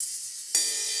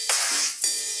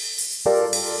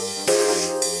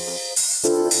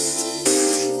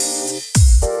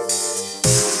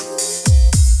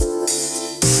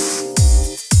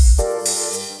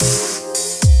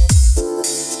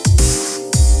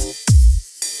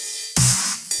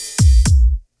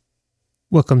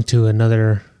Welcome to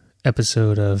another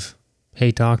episode of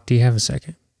Hey Doc, do you have a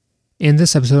second? In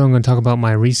this episode, I'm going to talk about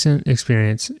my recent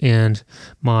experience and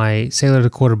my Sailor to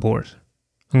Quarter board.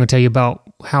 I'm going to tell you about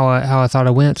how I thought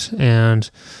it went, and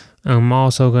I'm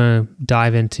also going to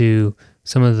dive into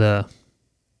some of the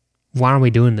why are we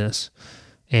doing this,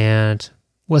 and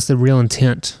what's the real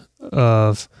intent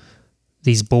of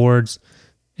these boards,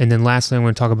 and then lastly, I'm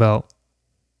going to talk about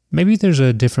maybe there's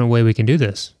a different way we can do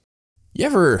this. You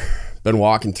ever been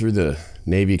walking through the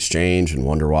Navy Exchange and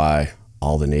wonder why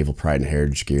all the Naval Pride and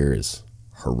Heritage gear is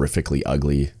horrifically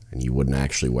ugly and you wouldn't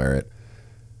actually wear it?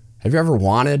 Have you ever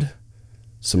wanted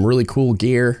some really cool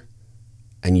gear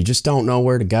and you just don't know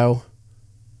where to go?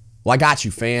 Well, I got you,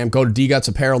 fam. Go to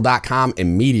dgutsapparel.com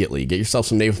immediately. Get yourself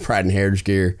some Naval Pride and Heritage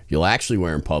gear you'll actually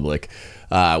wear in public.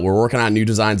 We're working on new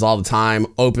designs all the time,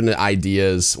 open to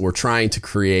ideas. We're trying to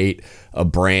create a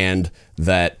brand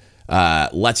that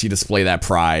lets you display that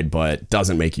pride, but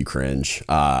doesn't make you cringe.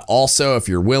 Also, if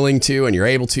you're willing to and you're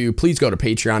able to, please go to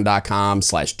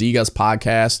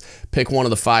patreon.com/dgutspodcast, pick one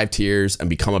of the 5 tiers, and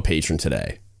become a patron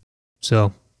today.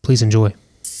 So please enjoy.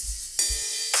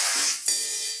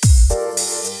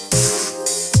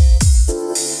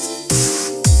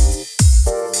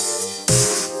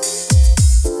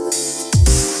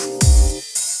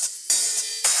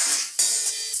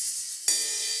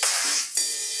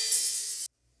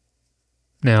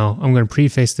 Now, I'm going to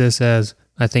preface this as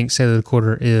I think Sailor to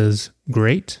Quarter is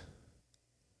great,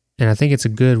 and I think it's a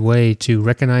good way to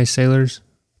recognize sailors,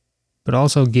 but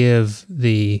also give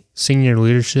the senior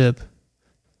leadership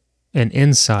an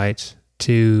insight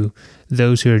to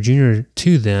those who are junior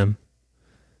to them,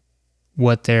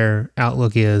 what their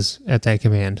outlook is at that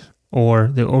command, or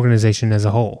the organization as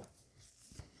a whole.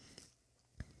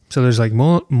 So there's like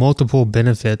multiple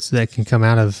benefits that can come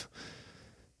out of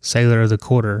Sailor of the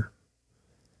Quarter.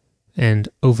 And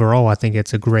overall, I think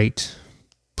it's a great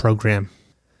program.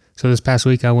 So this past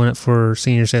week, I went up for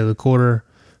Senior Sailor of the Quarter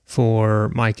for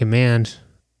my command.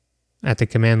 At the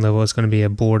command level, it's going to be a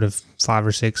board of 5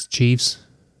 or 6 chiefs.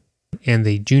 And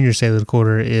the Junior Sailor of the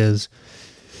Quarter is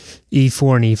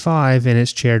E4 and E5, and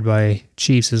it's chaired by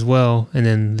chiefs as well. And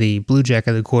then the Blue Jack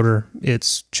of the Quarter,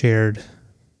 it's chaired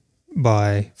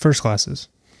by first classes.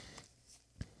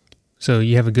 So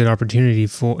you have a good opportunity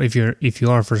for if you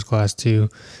are first class to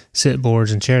sit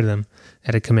boards and chair them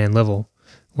at a command level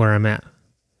where I'm at.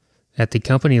 At the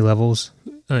company levels,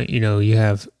 you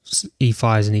have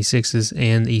E5s and E6s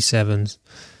and E7s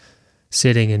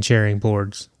sitting and chairing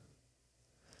boards.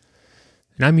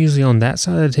 And I'm usually on that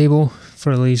side of the table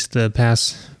for at least the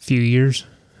past few years.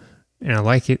 And I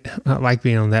like it. I like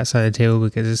being on that side of the table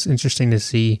because it's interesting to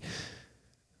see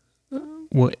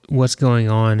what's going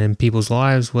on in people's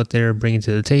lives, what they're bringing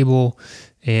to the table,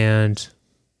 and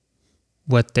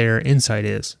what their insight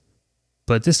is.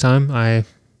 But this time, I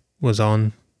was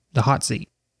on the hot seat.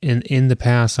 In the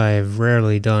past, I have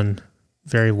rarely done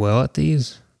very well at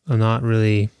these. I'm not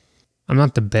the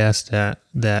best at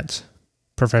that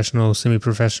professional,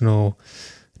 semi-professional,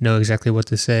 know exactly what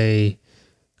to say,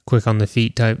 quick on the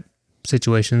feet type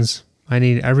situations. I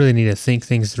really need to think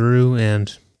things through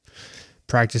and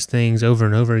practice things over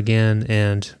and over again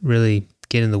and really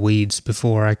get in the weeds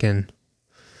before I can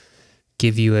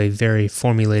give you a very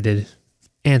formulated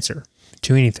answer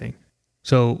to anything.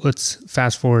 So let's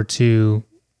fast forward to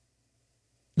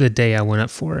the day I went up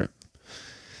for it.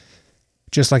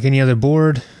 Just like any other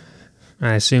board,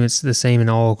 I assume it's the same in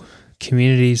all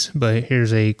communities, but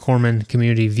here's a Corpsman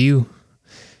community view.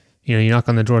 You knock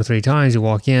on the door 3 times, you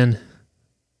walk in,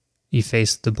 you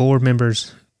face the board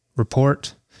members,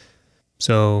 report.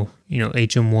 So,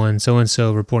 HM1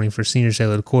 so-and-so reporting for Senior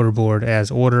Sailor to Quarter board as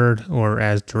ordered or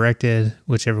as directed,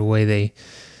 whichever way they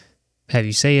have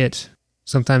you say it.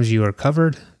 Sometimes you are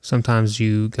covered. Sometimes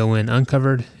you go in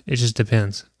uncovered. It just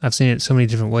depends. I've seen it so many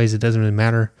different ways, it doesn't really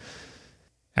matter.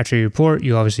 After you report,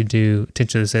 you obviously do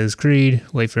attention to the Sailor's Creed,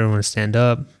 wait for everyone to stand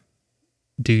up,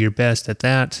 do your best at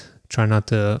that. Try not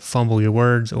to fumble your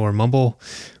words or mumble,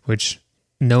 which,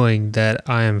 knowing that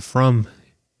I am from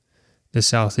the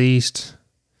Southeast,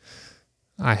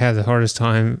 I have the hardest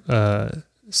time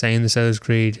saying the Sailor's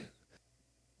Creed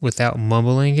without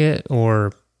mumbling it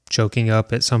or choking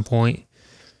up at some point.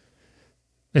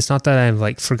 It's not that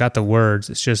I've forgot the words,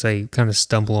 it's just I kind of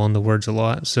stumble on the words a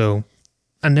lot. So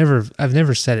I've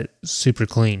never said it super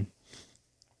clean.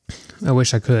 I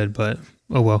wish I could, but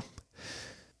oh well.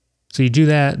 So you do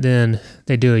that, then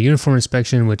they do a uniform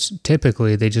inspection, which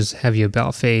typically they just have you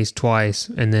about face twice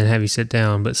and then have you sit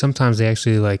down. But sometimes they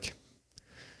actually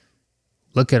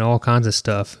look at all kinds of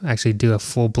stuff, actually do a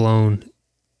full-blown,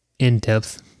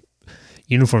 in-depth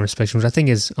uniform inspection, which I think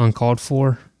is uncalled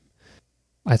for.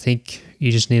 I think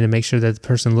you just need to make sure that the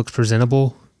person looks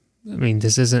presentable. I mean,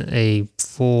 this isn't a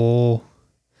full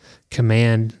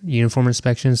command uniform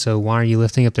inspection, so why are you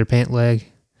lifting up their pant leg?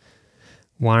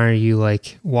 Why are you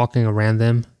like walking around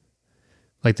them?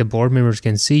 Like the board members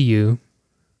can see you,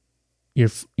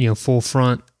 your full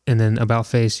front and then about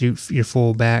face, your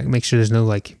full back. Make sure there's no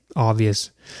like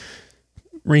obvious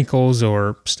wrinkles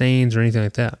or stains or anything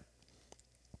like that.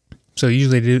 So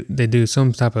usually they do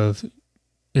some type of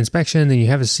inspection, then you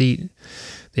have a seat.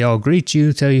 They all greet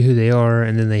you, tell you who they are,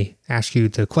 and then they ask you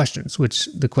the questions, which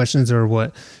the questions are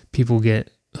what people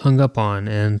get hung up on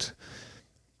and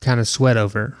kind of sweat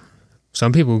over.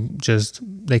 Some people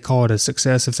they call it a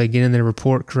success if they get in there,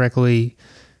 report correctly,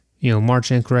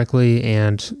 march in correctly,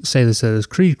 and say the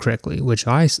creed correctly, which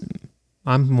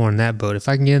I'm more in that boat. If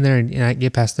I can get in there and I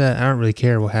get past that, I don't really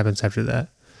care what happens after that.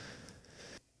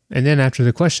 And then after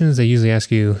the questions, they usually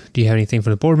ask you, do you have anything for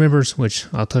the board members? Which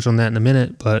I'll touch on that in a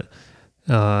minute. But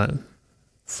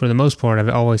for the most part, I've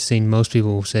always seen most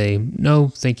people say, no,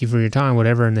 thank you for your time,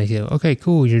 whatever. And they go, okay,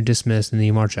 cool, you're dismissed, and then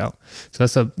you march out.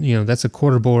 So that's a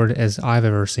quarter board as I've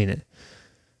ever seen it.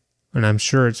 And I'm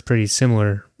sure it's pretty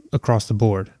similar across the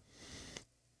board.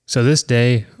 So this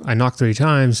day, I knock 3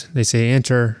 times. They say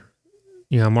enter.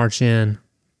 I march in.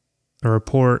 I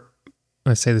report.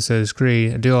 I say the Sodas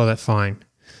Creed. I do all that fine.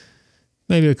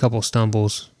 Maybe a couple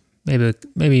stumbles,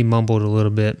 maybe mumbled a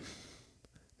little bit,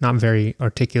 not very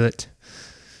articulate,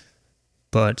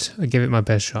 but I gave it my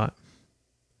best shot.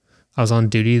 I was on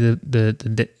duty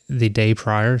the day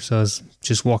prior, so I was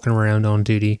just walking around on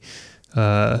duty,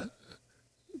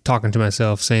 talking to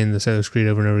myself, saying the Sodas Creed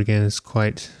over and over again. It's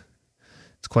quite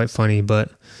funny, but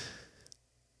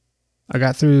I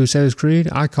got through Sodas Creed.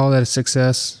 I call that a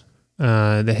success.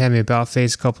 They had me about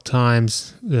face a couple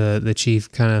times. The chief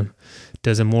kind of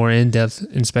does a more in-depth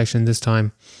inspection this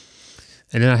time,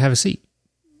 and then I have a seat.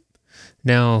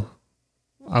 Now,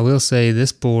 I will say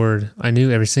this board, I knew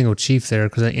every single chief there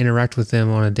because I interact with them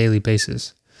on a daily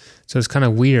basis. So it's kind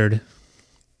of weird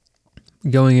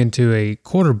going into a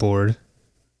quarter board,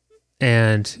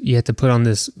 and you have to put on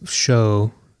this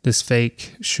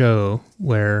fake show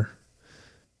where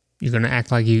you're going to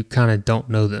act like you kind of don't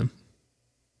know them,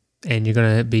 and you're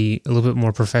going to be a little bit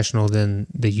more professional than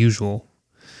the usual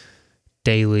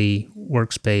daily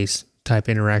workspace type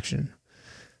interaction.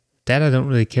 That I don't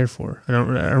really care for. I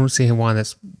don't see why I'm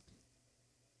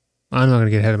not going to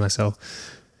get ahead of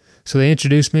myself. So they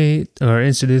introduce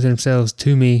themselves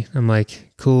to me. I'm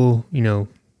like, cool,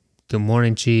 good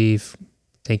morning, chief.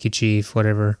 Thank you, chief,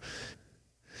 whatever.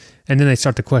 And then they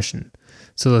start to question.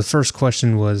 So the first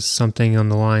question was something on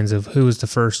the lines of who was the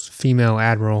first female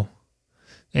admiral,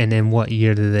 and in what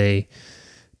year did they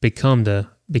become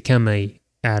a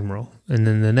admiral? And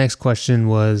then the next question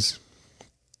was,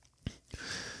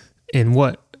 in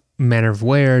what manner of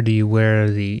wear do you wear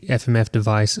the FMF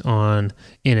device on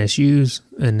NSUs?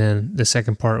 And then the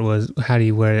second part was, how do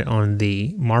you wear it on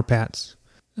the MARPATs?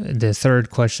 The third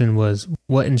question was,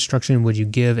 what instruction would you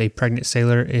give a pregnant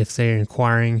sailor if they're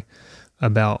inquiring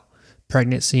about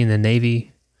pregnancy in the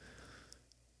Navy?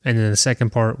 And then the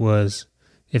second part was,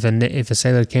 if a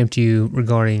sailor came to you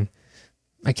regarding,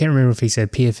 I can't remember if he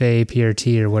said PFA,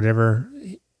 PRT, or whatever,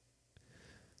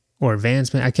 or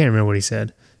advancement. I can't remember what he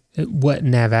said. What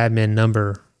nav admin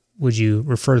number would you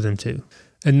refer them to?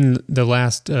 And the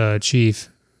last chief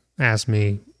asked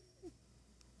me,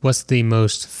 what's the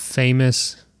most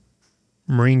famous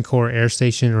Marine Corps air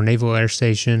station or naval air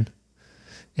station,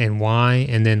 and why?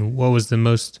 And then what was the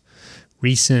most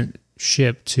recent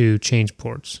ship to change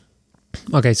ports?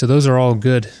 Okay, so those are all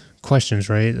good questions,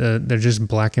 right? They're just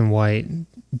black and white.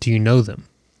 Do you know them?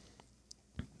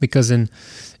 Because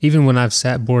even when I've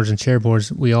sat boards and chair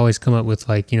boards, we always come up with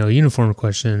a uniform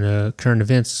question, a current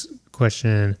events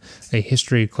question, a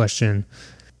history question,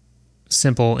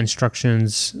 simple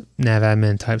instructions, nav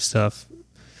admin type stuff.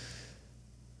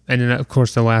 And then of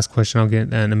course the last question, I'll get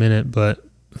that in a minute, but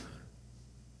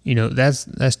that's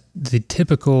the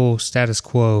typical status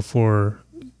quo for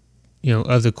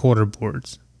of the quarter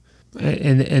boards.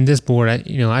 And this board, I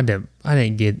didn't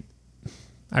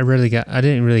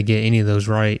really get any of those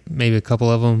right. Maybe a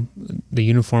couple of them, the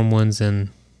uniform ones, and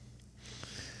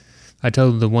I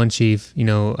told the one chief,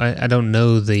 I don't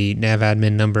know the nav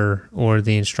admin number or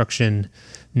the instruction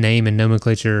name and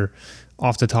nomenclature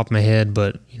off the top of my head,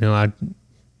 but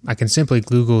I can simply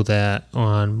Google that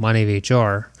on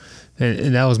MyNavyHR,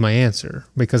 and that was my answer,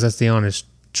 because that's the honest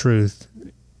truth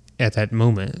at that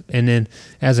moment. And then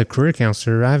as a career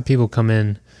counselor, I have people come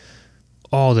in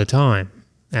all the time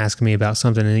asking me about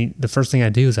something, and the first thing I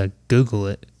do is I Google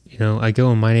it. I go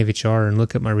on MyNavyHR and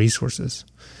look at my resources,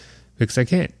 because I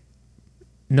can't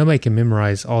nobody can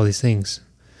memorize all these things.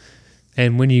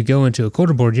 And when you go into a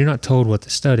quarter board, you're not told what to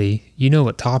study. You know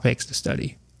what topics to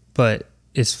study. But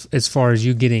as far as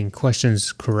you getting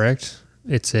questions correct,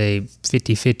 it's a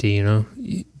 50-50, you know.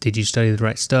 Did you study the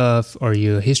right stuff? Are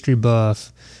you a history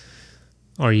buff?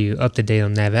 Are you up to date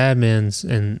on nav admins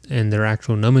and their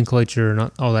actual nomenclature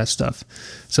and all that stuff?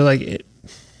 So like,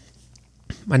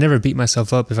 I never beat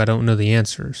myself up if I don't know the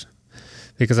answers,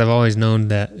 because I've always known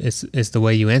that it's the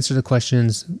way you answer the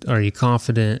questions. Are you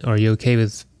confident? Are you okay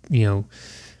with, you know,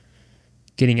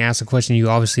 getting asked a question you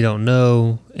obviously don't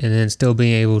know, and then still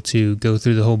being able to go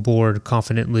through the whole board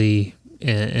confidently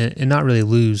and not really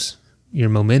lose your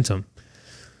momentum?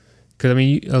 Because I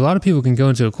mean, a lot of people can go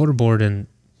into a quarter board and,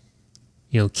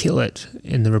 you know, kill it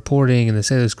in the reporting and the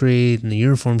Sailor's Creed and the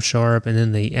uniform sharp, and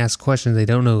then they ask questions they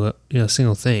don't know, you know, a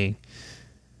single thing,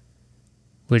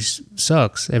 which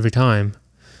sucks every time.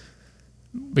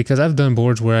 Because I've done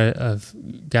boards where I've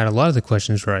got a lot of the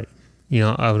questions right. You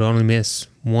know, I would only miss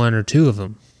 1 or 2 of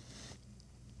them,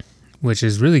 which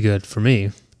is really good for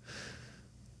me.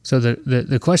 So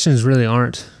the questions really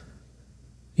aren't,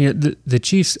 you know, the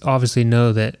Chiefs obviously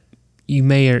know that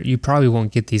you probably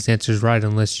won't get these answers right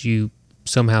unless you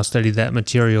somehow study that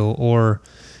material, or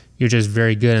you're just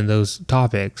very good in those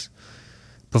topics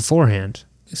beforehand.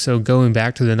 So going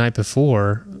back to the night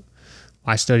before,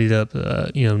 I studied up,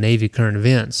 you know, Navy current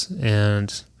events,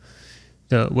 and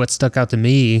what stuck out to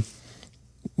me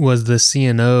was the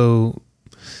CNO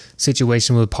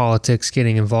situation with politics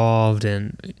getting involved,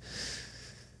 and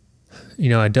you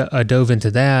know, I dove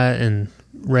into that and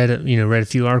read a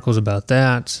few articles about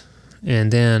that,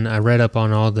 and then I read up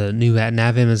on all the new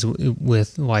NAVMs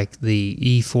with like the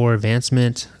E4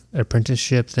 advancement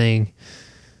apprenticeship thing,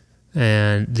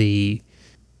 and the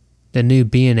new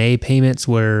BNA payments,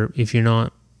 where if you're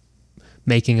not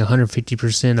making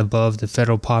 150% above the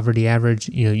federal poverty average,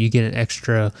 you know, you get an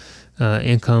extra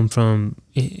income from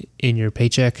in your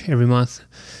paycheck every month.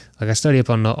 Like, I study up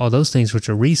on all those things, which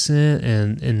are recent,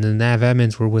 and the NAV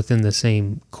admins were within the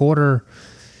same quarter.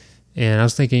 And I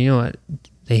was thinking, you know what,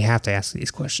 they have to ask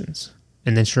these questions.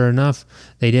 And then sure enough,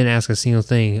 they didn't ask a single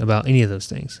thing about any of those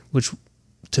things, which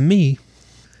to me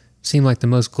seemed like the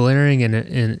most glaring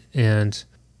and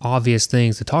obvious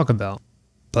things to talk about.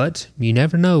 But you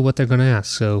never know what they're going to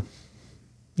ask. So,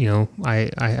 you know,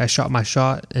 I shot my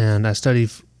shot, and I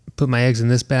studied, put my eggs in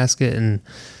this basket, and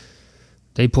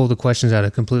they pulled the questions out of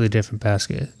a completely different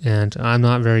basket. And I'm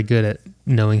not very good at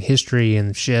knowing history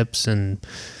and ships, and,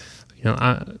 you know,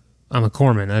 I'm a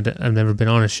corpsman. I've never been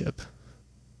on a ship.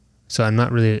 So I'm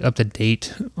not really up to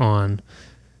date on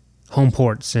home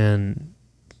ports and,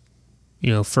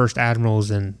 you know, first admirals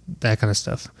and that kind of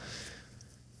stuff.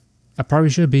 I probably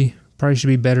should be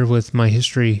better with my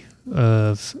history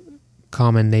of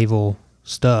common naval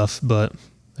stuff, but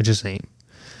I just ain't.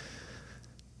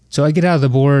 So I get out of the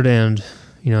board, and,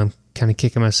 you know, I'm kind of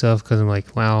kicking myself because I'm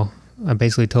like, wow, I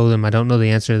basically told them I don't know the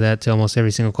answer to that to almost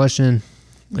every single question.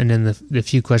 And then the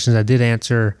few questions I did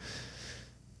answer,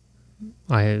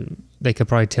 they could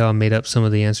probably tell I made up some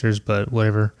of the answers, but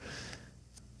whatever.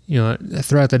 You know,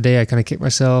 throughout the day, I kind of kicked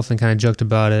myself and kind of joked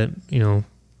about it, you know,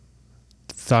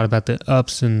 thought about the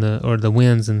ups and the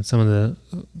wins and some of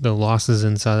the losses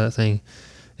inside that thing.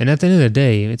 And at the end of the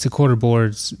day, it's a quarter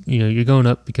boards, you know, you're going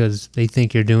up because they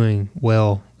think you're doing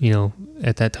well, you know,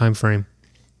 at that time frame.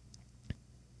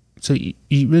 So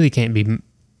you really can't be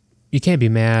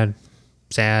mad,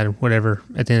 sad, whatever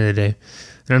at the end of the day.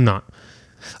 And I'm not.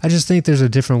 I just think there's a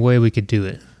different way we could do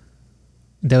it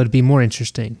that would be more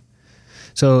interesting.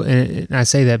 So, and I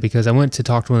say that because I went to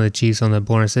talk to one of the chiefs on the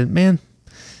board, and I said, man,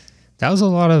 that was a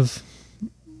lot of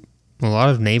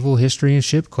naval history and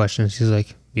ship questions. He's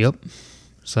like, yep.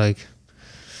 It's like,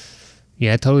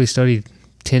 yeah, I totally studied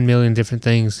 10 million different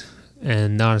things,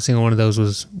 and not a single one of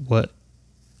those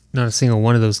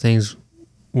things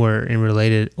were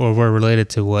related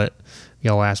to what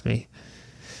y'all asked me.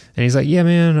 And he's like, yeah,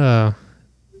 man,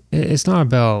 it's not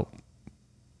about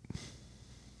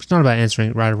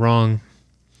answering right or wrong.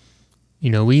 You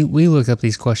know, we look up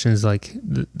these questions like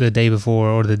the day before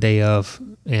or the day of,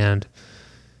 and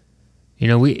you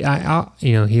know,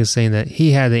 he was saying that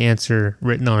he had the answer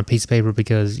written on a piece of paper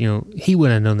because, you know, he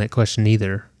wouldn't have known that question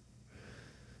either,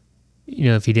 you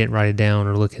know, if he didn't write it down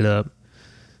or look it up.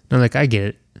 And I'm like, I get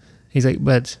it. He's like,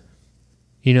 but,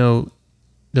 you know,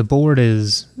 the board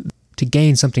is to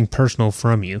gain something personal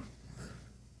from you.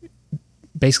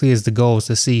 Basically, is the goal is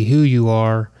to see who you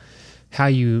are, how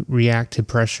you react to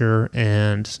pressure,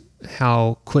 and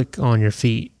how quick on your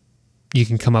feet you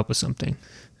can come up with something.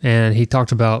 And he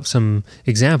talked about some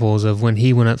examples of when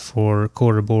he went up for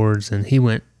quarter boards, and he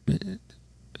went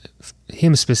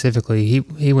him specifically,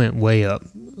 he went way up,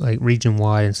 like region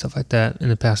wide and stuff like that in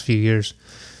the past few years.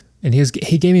 And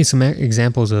he gave me some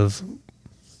examples of,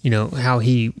 how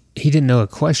he didn't know a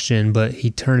question, but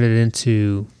he turned it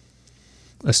into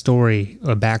a story,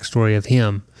 a backstory of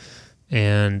him,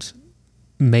 and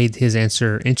made his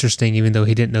answer interesting, even though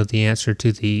he didn't know the answer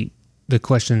to the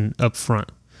question up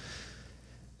front.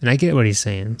 And I get what he's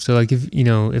saying. So like if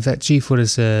that chief would have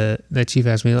said, that chief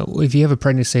asked me, if you have a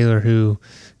pregnant sailor who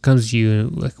comes to you,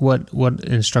 like what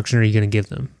instruction are you going to give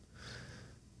them?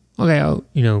 Okay,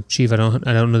 chief, I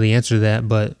don't know the answer to that,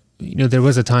 but there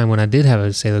was a time when I did have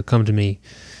a sailor come to me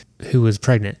who was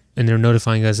pregnant, and they're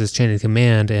notifying us as chain of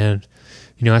command, and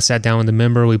I sat down with the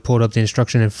member, we pulled up the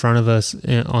instruction in front of us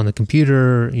on the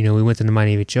computer, we went to the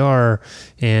MyNavyHR,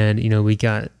 and we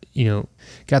got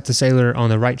the sailor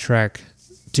on the right track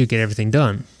to get everything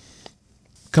done.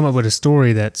 Come up with a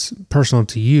story that's personal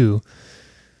to you,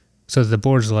 so that the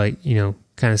board's like,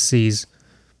 kind of sees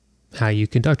how you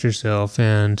conduct yourself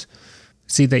and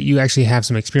see that you actually have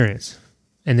some experience,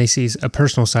 and they see a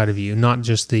personal side of you, not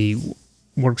just the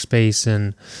workspace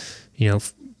and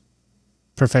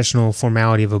professional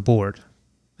formality of a board.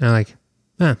 And I'm like,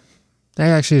 that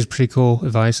actually is pretty cool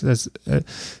advice. It's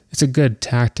a good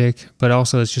tactic, but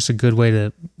also it's just a good way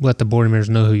to let the board members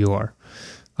know who you are.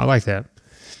 I like that.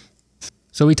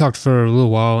 So we talked for a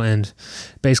little while, and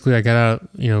basically I got out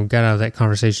of that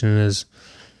conversation is,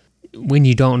 when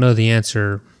you don't know the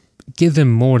answer, give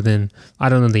them more than, I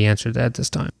don't know the answer to that at this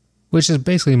time, which is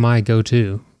basically my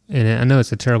go-to. And I know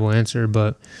it's a terrible answer,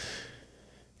 but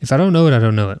if I don't know it, I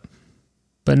don't know it.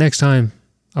 But next time,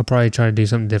 I'll probably try to do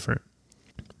something different.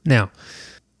 Now,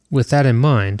 with that in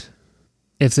mind,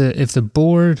 if the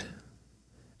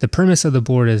premise of the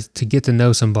board is to get to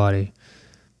know somebody,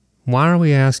 why are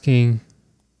we asking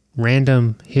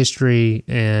random history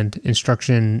and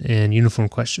instruction and uniform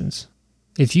questions?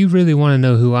 If you really want to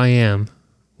know who I am,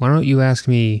 why don't you ask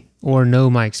me or know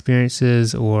my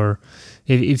experiences, or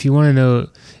if you want to know,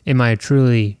 if I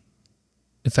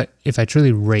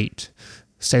truly rate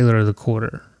Sailor of the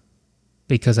Quarter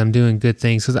because I'm doing good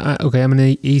things, because I'm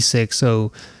an E6,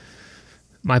 so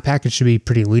my package should be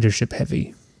pretty leadership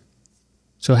heavy.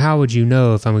 So how would you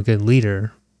know if I'm a good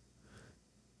leader?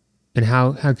 And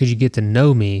how could you get to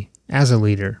know me as a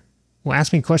leader? Well,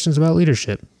 ask me questions about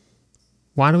leadership.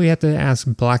 Why do we have to ask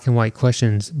black and white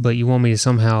questions, but you want me to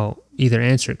somehow either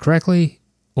answer it correctly,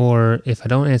 or if I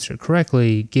don't answer it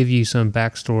correctly, give you some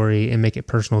backstory and make it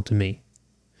personal to me?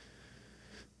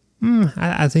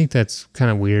 I think that's kind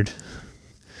of weird.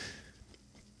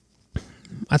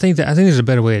 I think there's a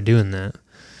better way of doing that.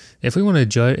 If we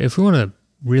want to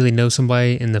really know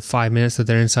somebody in the 5 minutes that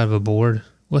they're inside of a board,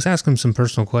 let's ask them some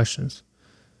personal questions.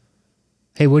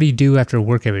 Hey, what do you do after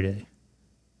work every day?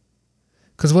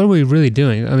 Because what are we really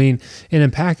doing? I mean, in a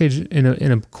package, in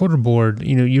a quarter board,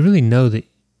 you really know that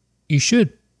you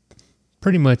should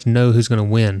pretty much know who's going to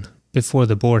win before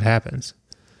the board happens.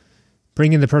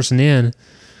 Bringing the person in,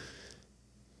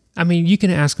 I mean, you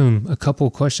can ask them a couple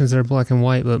of questions that are black and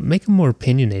white, but make them more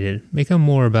opinionated. Make them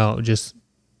more about just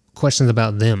questions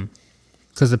about them.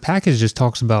 Because the package just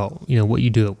talks about, what you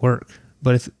do at work.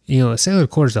 But if, a sailor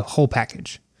quarter is a whole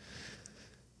package.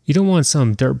 You don't want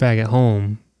some dirtbag at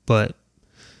home, but,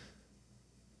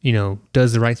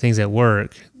 does the right things at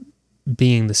work,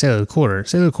 being the sailor quarter.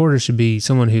 Sailor quarter should be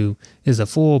someone who is a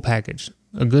full package,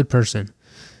 a good person,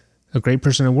 a great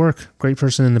person at work, great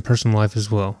person in the personal life as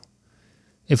well.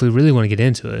 If we really want to get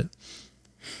into it.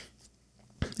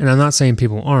 And I'm not saying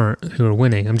people aren't who are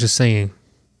winning. I'm just saying,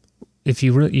 if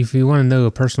you want to know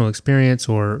a personal experience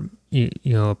or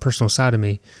a personal side of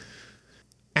me,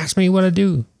 ask me what I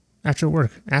do after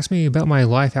work. Ask me about my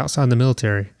life outside the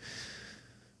military.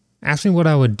 Ask me what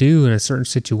I would do in a certain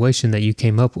situation that you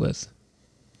came up with.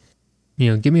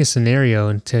 Give me a scenario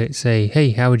and say,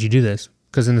 hey, how would you do this?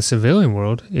 Because in the civilian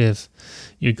world, if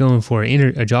you're going for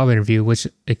a job interview, which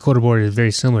a quarter board is very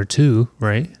similar to,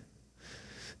 right?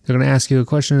 They're going to ask you a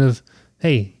question of,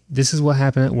 hey, this is what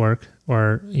happened at work,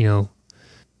 or,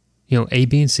 A,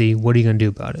 B, and C, what are you going to do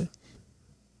about it?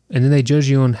 And then they judge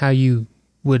you on how you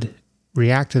would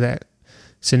react to that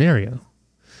scenario.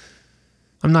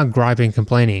 I'm not griping,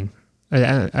 complaining.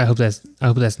 I hope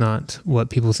that's not what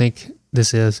people think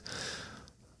this is.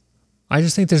 I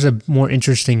just think there's a more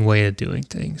interesting way of doing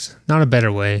things. Not a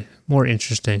better way, more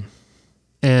interesting.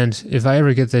 And if I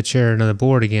ever get to chair another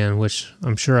board again, which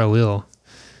I'm sure I will,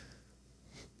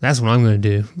 that's what I'm going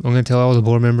to do. I'm going to tell all the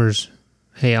board members,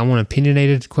 hey, I want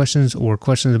opinionated questions or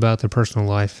questions about their personal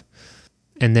life.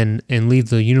 And leave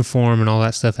the uniform and all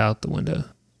that stuff out the window.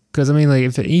 Because, if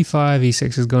an E5,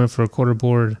 E6 is going for a quarter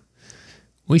board,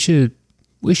 we should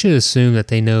we should assume that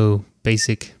they know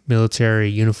basic military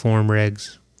uniform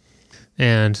regs,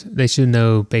 and they should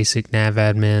know basic nav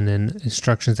admin and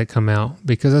instructions that come out,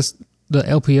 because that's the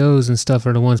LPOs and stuff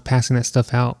are the ones passing that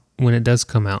stuff out when it does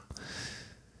come out.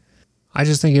 I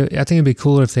think it'd be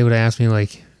cooler if they would ask me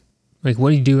like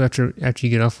what do you do after you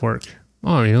get off work?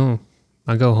 Oh,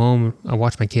 I go home, I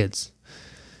watch my kids,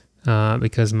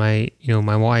 because my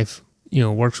wife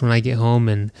works when I get home,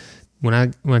 and when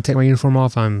I take my uniform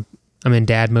off, I'm in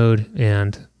dad mode,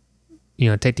 and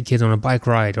take the kids on a bike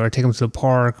ride, or I take them to the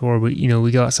park, or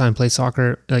we go outside and play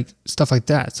soccer, like stuff like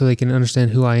that, so they can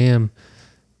understand who I am,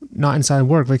 not inside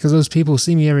work, because those people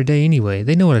see me every day anyway.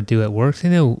 They know what I do at work. They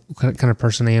know what kind of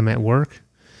person I am at work.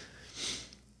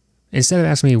 Instead of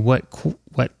asking me what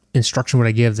instruction would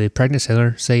I give the pregnant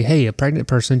sailor, say, hey, a pregnant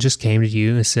person just came to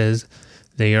you and says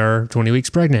they are 20 weeks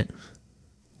pregnant.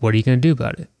 What are you going to do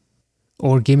about it?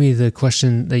 Or give me the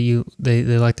question that they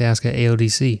like to ask at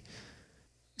AODC.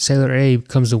 Sailor A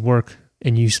comes to work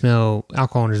and you smell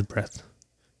alcohol in his breath.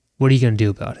 What are you going to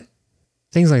do about it?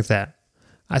 Things like that.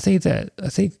 I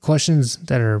think questions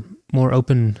that are more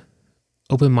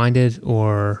open-minded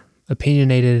or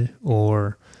opinionated,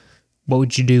 or what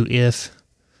would you do if,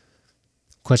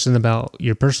 questions about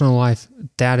your personal life,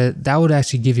 that would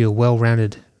actually give you a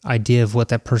well-rounded idea of what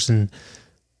that person,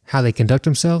 how they conduct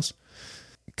themselves,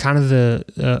 kind of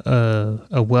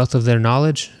a wealth of their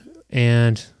knowledge,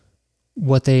 and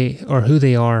what they or who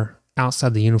they are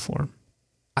outside the uniform.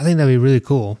 I think that'd be really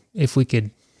cool if we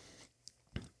could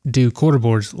do quarter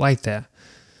boards like that.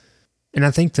 And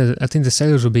I think the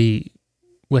sailors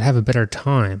would have a better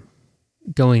time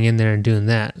going in there and doing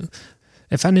that.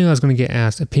 If I knew I was going to get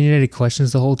asked opinionated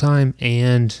questions the whole time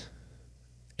and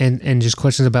just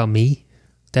questions about me,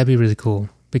 that'd be really cool.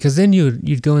 Because then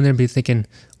you'd go in there and be thinking,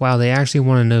 wow, they actually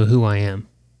want to know who I am.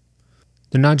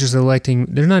 They're not just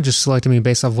selecting me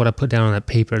based off what I put down on that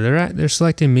paper. They're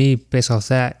selecting me based off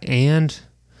that and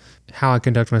how I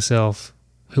conduct myself,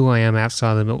 who I am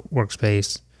outside of the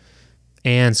workspace,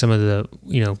 and some of the,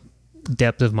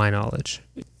 depth of my knowledge.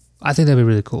 I think that'd be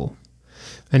really cool.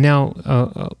 And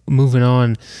now, moving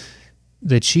on,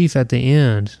 the chief at the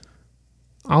end,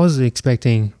 I was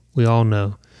expecting, we all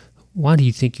know, why do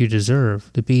you think you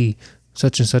deserve to be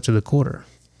such and such of the quarter?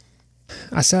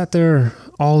 I sat there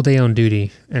all day on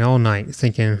duty and all night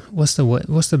thinking, what's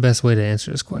the best way to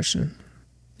answer this question?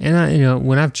 And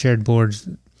when I've chaired boards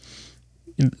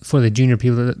for the junior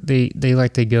people, they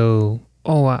like to go,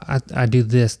 oh, I do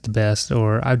this the best,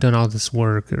 or I've done all this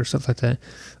work, or stuff like that.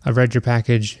 I've read your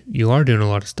package. You are doing a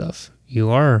lot of stuff.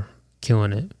 You are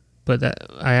killing it. But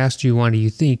I asked you, why do you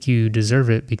think you deserve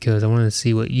it? Because I wanted to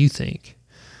see what you think.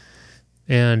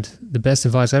 And the best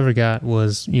advice I ever got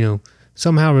was,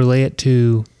 somehow relay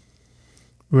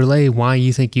why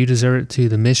you think you deserve it to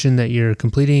the mission that you're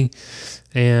completing,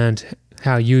 and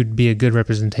how you'd be a good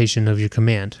representation of your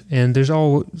command. And there's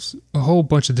a whole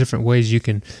bunch of different ways you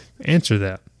can answer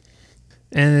that.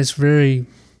 And it's very,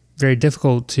 very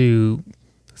difficult to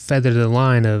feather the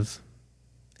line of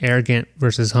arrogant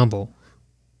versus humble.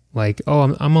 Like,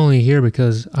 oh, I'm only here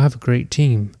because I have a great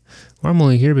team, or I'm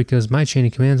only here because my chain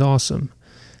of command's awesome.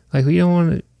 Like, you don't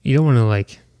want to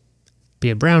like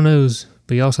be a brown nose,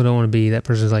 but you also don't want to be that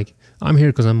person's like, I'm here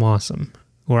because I'm awesome,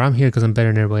 or I'm here because I'm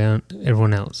better than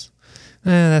everyone else.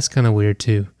 That's kind of weird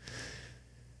too.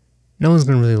 No one's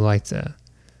going to really like that.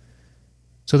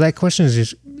 So that question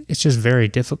is just very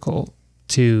difficult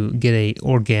to get a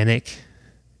organic,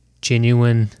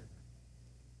 genuine,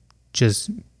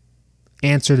 just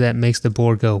answer that makes the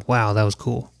board go, wow, that was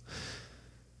cool.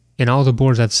 In all the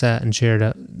boards I've sat and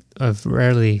chaired, I've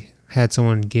rarely had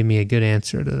someone give me a good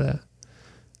answer to that.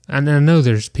 And I know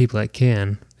there's people that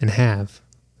can and have.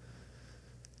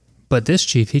 But this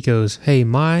chief, he goes, hey,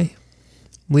 my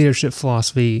leadership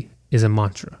philosophy is a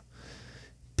mantra.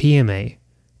 PMA,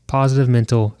 positive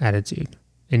mental attitude.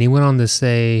 And he went on to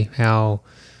say how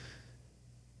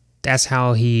that's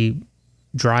how he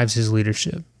drives his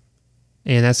leadership.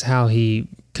 And that's how he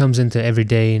comes into every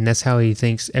day, and that's how he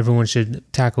thinks everyone should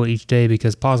tackle each day,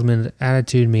 because positive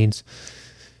attitude means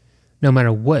no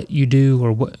matter what you do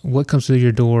or what comes through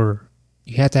your door,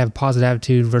 you have to have a positive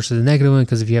attitude versus a negative one,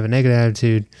 because if you have a negative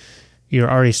attitude, you're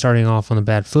already starting off on a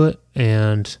bad foot,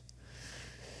 and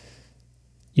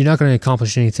you're not going to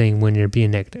accomplish anything when you're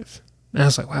being negative. And I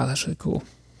was like, wow, that's really cool.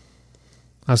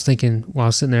 I was thinking while I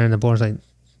was sitting there in the board, I was like,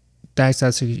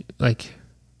 that's like,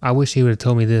 I wish he would have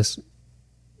told me this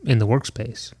in the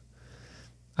workspace.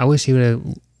 I wish he would have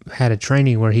had a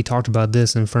training where he talked about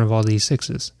this in front of all these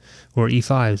E6s or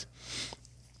E5s.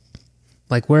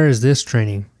 Like, where is this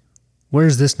training? Where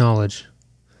is this knowledge?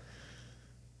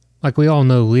 like we all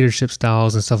know leadership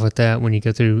styles and stuff like that when you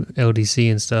go through LDC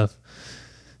and stuff.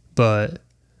 But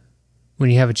when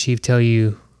you have a chief tell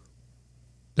you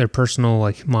their personal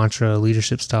like mantra,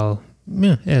 leadership style,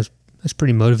 yeah, that's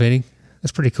pretty motivating.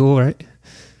 That's pretty cool, right?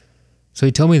 So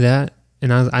he told me that,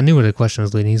 and I knew where the question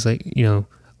was leading. He's like,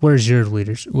 what is your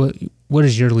leadership? What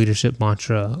is your leadership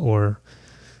mantra or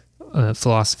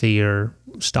philosophy or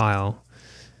style?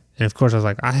 And of course, I was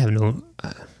like, I don't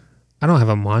have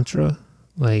a mantra.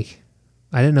 Like,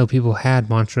 I didn't know people had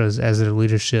mantras as their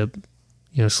leadership,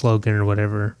 slogan or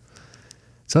whatever.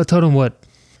 So I told him what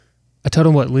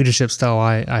leadership style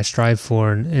I strive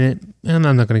for, and I'm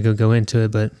not going to go into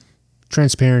it, but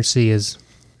transparency is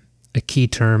a key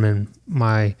term in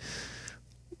my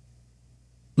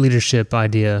leadership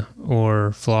idea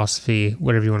or philosophy,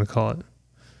 whatever you want to call it.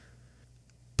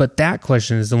 But that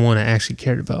question is the one I actually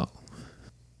cared about,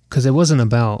 because it wasn't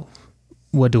about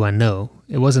what do I know.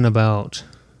 It wasn't about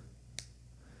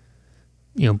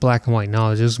black and white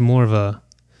knowledge. It was more of a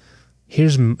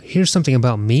here's something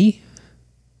about me.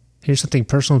 Here's something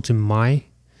personal to my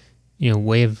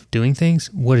way of doing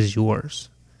things. What is yours?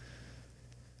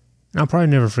 And I'll probably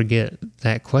never forget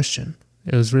that question.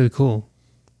 It was really cool.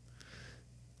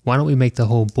 Why don't we make the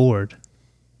whole board?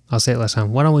 I'll say it last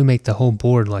time. Why don't we make the whole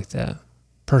board like that?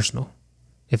 Personal.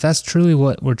 If that's truly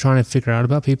what we're trying to figure out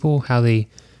about people, how they,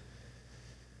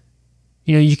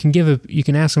 you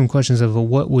can ask them questions of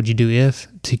what would you do if,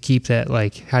 to keep that,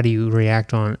 like, how do you react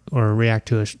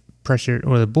to a pressure,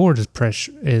 or the board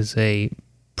is a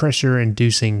pressure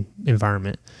inducing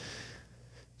environment.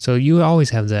 So you always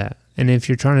have that. And if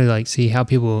you're trying to like see how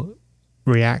people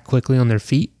react quickly on their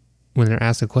feet when they're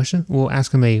asked a question, we'll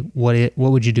ask them a what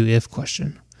would you do if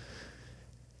question.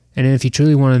 And then if you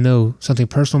truly want to know something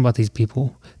personal about these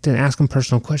people, then ask them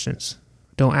personal questions.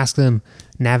 Don't ask them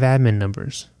nav admin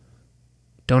numbers.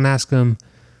 Don't ask them,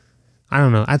 I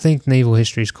don't know. I think naval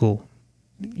history is cool.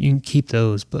 You can keep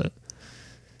those, but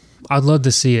I'd love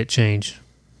to see it change.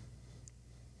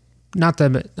 Not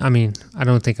that, I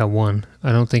don't think I won.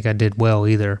 I don't think I did well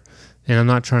either. And I'm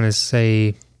not trying to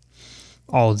say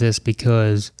all this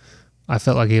because I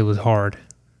felt like it was hard.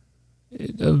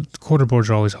 Quarter boards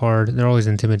are always hard. They're always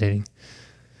intimidating.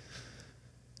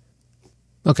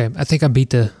 Okay, I think I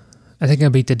beat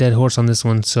the dead horse on this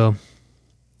one. So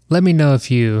let me know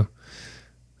if you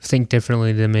think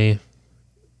differently than me.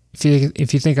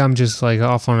 If you think I'm just like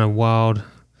off on a wild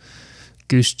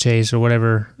goose chase or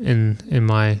whatever in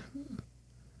my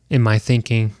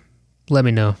thinking, let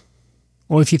me know.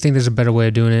 Or if you think there's a better way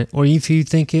of doing it, or if you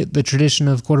think the tradition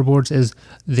of quarter boards is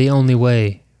the only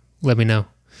way, let me know.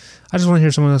 I just want to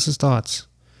hear someone else's thoughts.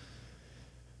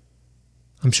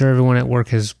 I'm sure everyone at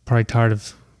work is probably tired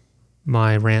of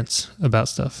my rants about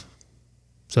stuff.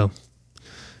 So,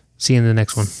 see you in the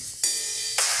next one.